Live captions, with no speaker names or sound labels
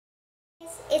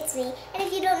it's me. And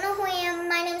if you don't know who I am,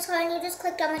 my name is Chloe and you just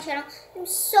clicked on my channel. I'm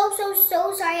so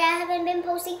sorry I haven't been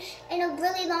posting in a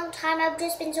really long time. I've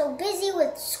just been so busy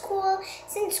with school.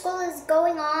 Since school is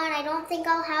going on, I don't think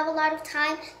I'll have a lot of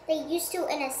time they used to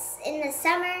in the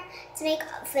summer to make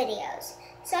videos.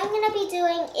 So I'm going to be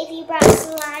doing If You Brought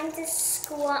Slime to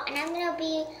School, and I'm going to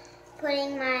be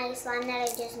putting my slime that I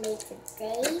just made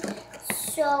today.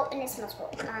 So, and it smells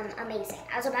amazing.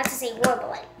 I was about to say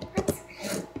warbling.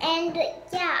 And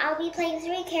yeah, I'll be playing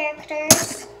 3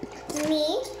 characters.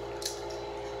 Me,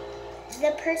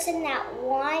 the person that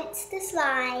wants the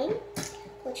slime,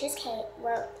 which is Kate,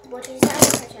 which is the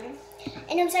other person.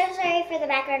 And I'm so sorry for the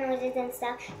background noises and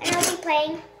stuff. And I'll be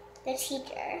playing the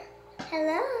teacher.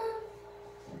 Hello.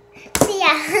 So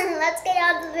yeah, let's get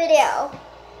on the video.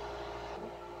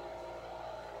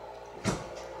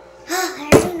 I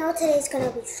already know today's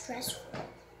gonna be stressful.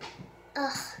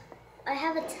 I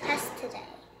have a test today.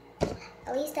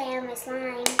 At least I have my slime.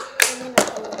 I'm gonna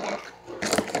play with that.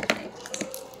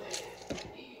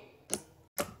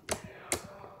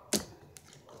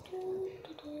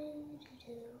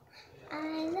 I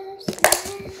love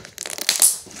slime.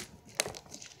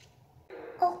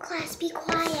 Oh, class, be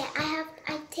quiet.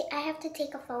 I have to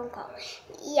take a phone call.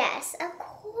 Yes, of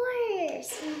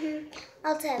course.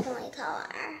 I'll definitely tell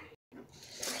her.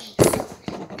 Okay,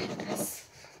 so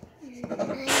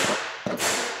 9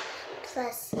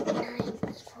 plus 9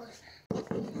 equals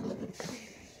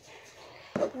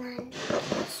 1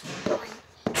 plus 1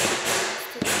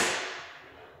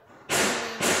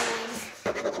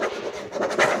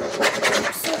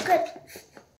 so good.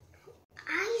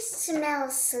 I smell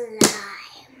slime.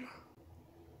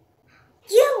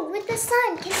 You with the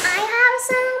slime, can I have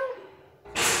some?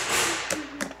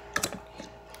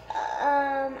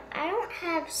 I don't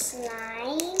have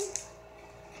slime.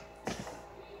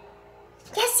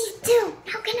 Yes, you do.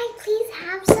 How can I please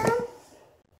have some?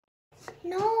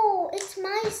 No, it's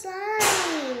my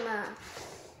slime.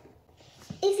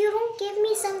 If you don't give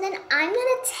me some, then I'm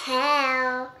gonna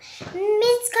tell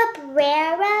Miss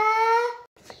Cabrera.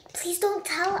 Please don't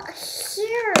tell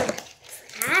here.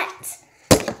 That.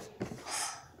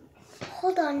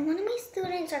 Hold on, one of my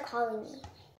students are calling me.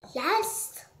 Yes.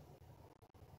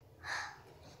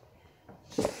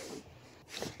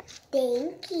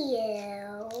 Thank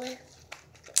you.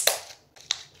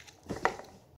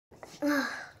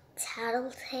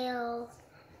 Tattletale.